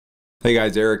Hey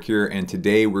guys, Eric here, and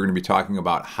today we're going to be talking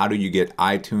about how do you get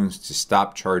iTunes to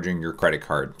stop charging your credit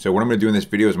card. So what I'm going to do in this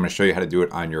video is I'm going to show you how to do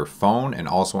it on your phone and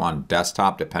also on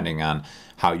desktop, depending on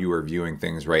how you are viewing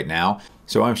things right now.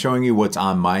 So I'm showing you what's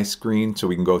on my screen, so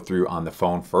we can go through on the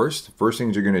phone first. First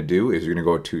things you're going to do is you're going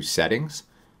to go to Settings.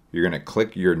 You're going to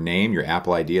click your name, your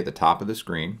Apple ID at the top of the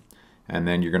screen, and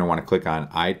then you're going to want to click on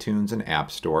iTunes and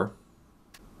App Store.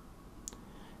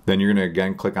 Then you're going to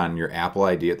again click on your Apple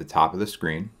ID at the top of the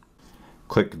screen.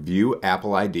 Click View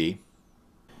Apple ID.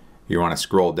 You want to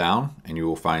scroll down and you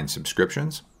will find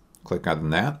subscriptions. Click on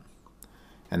that.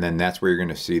 And then that's where you're going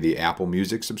to see the Apple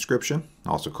Music subscription,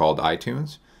 also called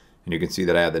iTunes. And you can see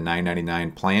that I have the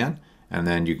 $9.99 plan. And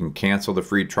then you can cancel the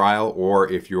free trial,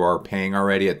 or if you are paying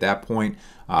already at that point,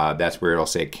 that's where it'll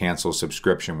say cancel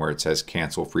subscription, where it says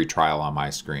cancel free trial on my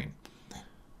screen.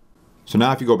 So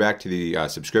now if you go back to the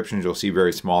subscriptions, you'll see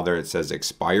very small there it says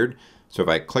expired. So if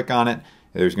I click on it,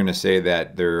 there's going to say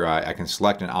that I can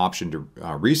select an option to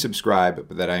resubscribe,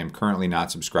 but that I am currently not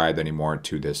subscribed anymore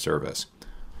to this service.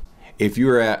 If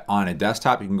you're on a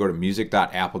desktop, you can go to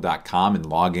music.apple.com and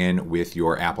log in with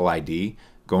your Apple ID.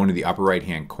 Go into the upper right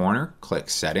hand corner, click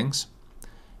Settings,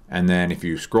 and then if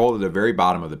you scroll to the very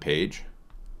bottom of the page,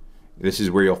 this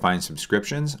is where you'll find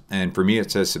subscriptions. And for me,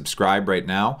 it says subscribe right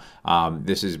now.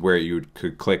 This is where you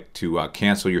could click to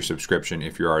cancel your subscription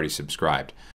if you're already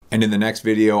subscribed. And in the next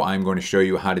video, I'm going to show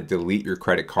you how to delete your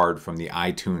credit card from the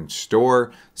iTunes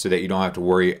store so that you don't have to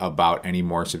worry about any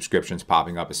more subscriptions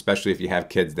popping up, especially if you have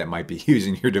kids that might be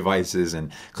using your devices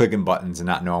and clicking buttons and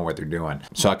not knowing what they're doing.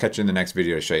 So I'll catch you in the next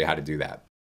video to show you how to do that.